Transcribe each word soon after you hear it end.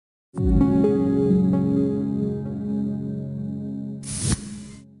Bicycle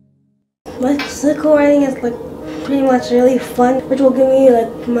riding is pretty much really fun, which will give me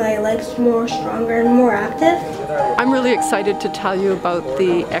my legs more stronger and more active. I'm really excited to tell you about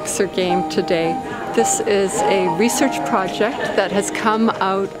the Exergame today. This is a research project that has come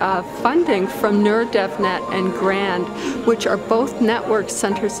out of funding from NeuroDevNet and GRAND, which are both network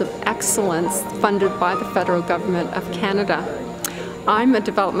centers of excellence funded by the federal government of Canada. I'm a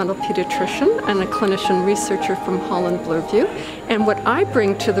developmental pediatrician and a clinician researcher from Holland Bloorview, and what I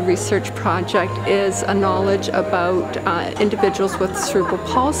bring to the research project is a knowledge about individuals with cerebral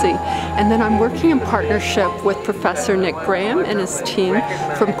palsy. And then I'm working in partnership with Professor Nick Graham and his team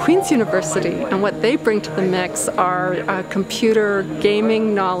from Queen's University, and what they bring to the mix are computer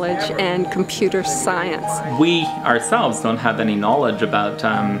gaming knowledge and computer science. We ourselves don't have any knowledge about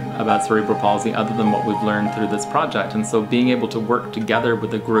cerebral palsy other than what we've learned through this project, and so being able to work together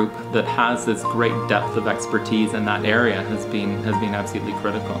with a group that has this great depth of expertise in that area has been absolutely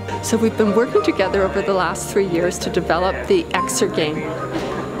critical. So we've been working together over the last 3 years to develop the Exergame.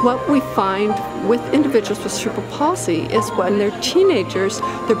 What we find with individuals with cerebral palsy is when they're teenagers,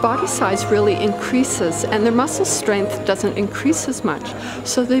 their body size really increases and their muscle strength doesn't increase as much.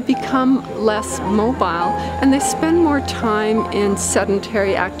 So they become less mobile and they spend more time in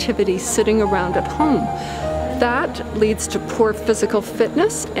sedentary activities sitting around at home. That leads to poor physical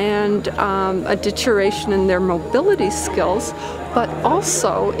fitness and a deterioration in their mobility skills, but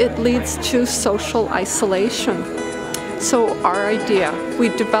also it leads to social isolation. So our idea, we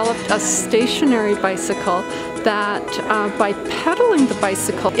developed a stationary bicycle that by pedaling the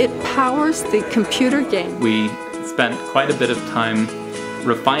bicycle, it powers the computer game. We spent quite a bit of time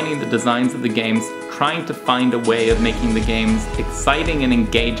refining the designs of the games, trying to find a way of making the games exciting and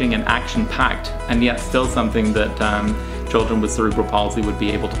engaging and action-packed, and yet still something that children with cerebral palsy would be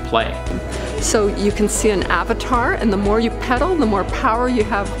able to play. So you can see an avatar, and the more you pedal, the more power you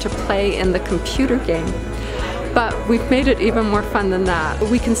have to play in the computer game. But we've made it even more fun than that.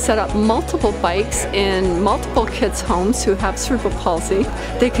 We can set up multiple bikes in multiple kids' homes who have cerebral palsy.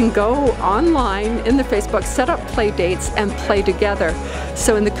 They can go online in their Facebook, set up play dates, and play together.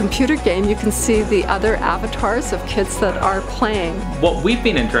 So in the computer game, you can see the other avatars of kids that are playing. What we've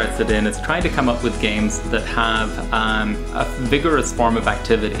been interested in is trying to come up with games that have a vigorous form of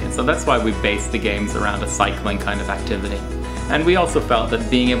activity. And so that's why we based the games around a cycling kind of activity. And we also felt that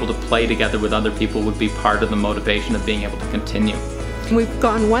being able to play together with other people would be part of the motivation of being able to continue. We've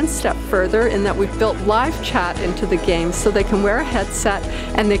gone one step further in that we've built live chat into the game so they can wear a headset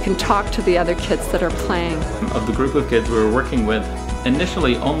and they can talk to the other kids that are playing. Of the group of kids we were working with,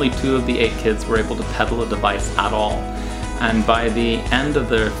 initially only 2 of the 8 kids were able to pedal a device at all. And by the end of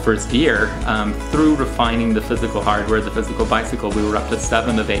the first year, through refining the physical hardware, the physical bicycle, we were up to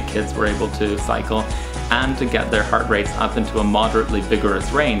 7 of 8 kids were able to cycle and to get their heart rates up into a moderately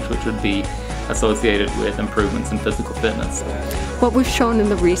vigorous range, which would be associated with improvements in physical fitness. What we've shown in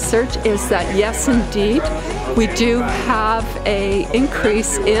the research is that yes, indeed, we do have an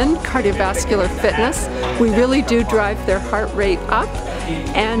increase in cardiovascular fitness. We really do drive their heart rate up,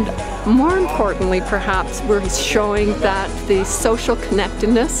 and more importantly, perhaps, we're showing that the social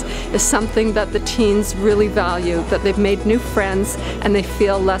connectedness is something that the teens really value, that they've made new friends and they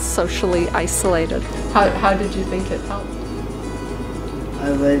feel less socially isolated. How did you think it helped?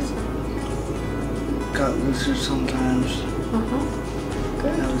 I got looser sometimes.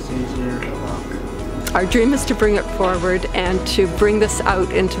 Good. It was easier to walk. Our dream is to bring it forward and to bring this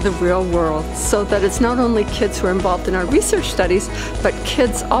out into the real world so that it's not only kids who are involved in our research studies, but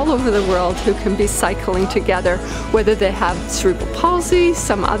kids all over the world who can be cycling together, whether they have cerebral palsy,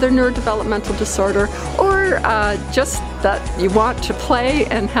 some other neurodevelopmental disorder, or just that you want to play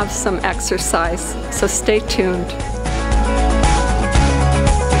and have some exercise. So stay tuned.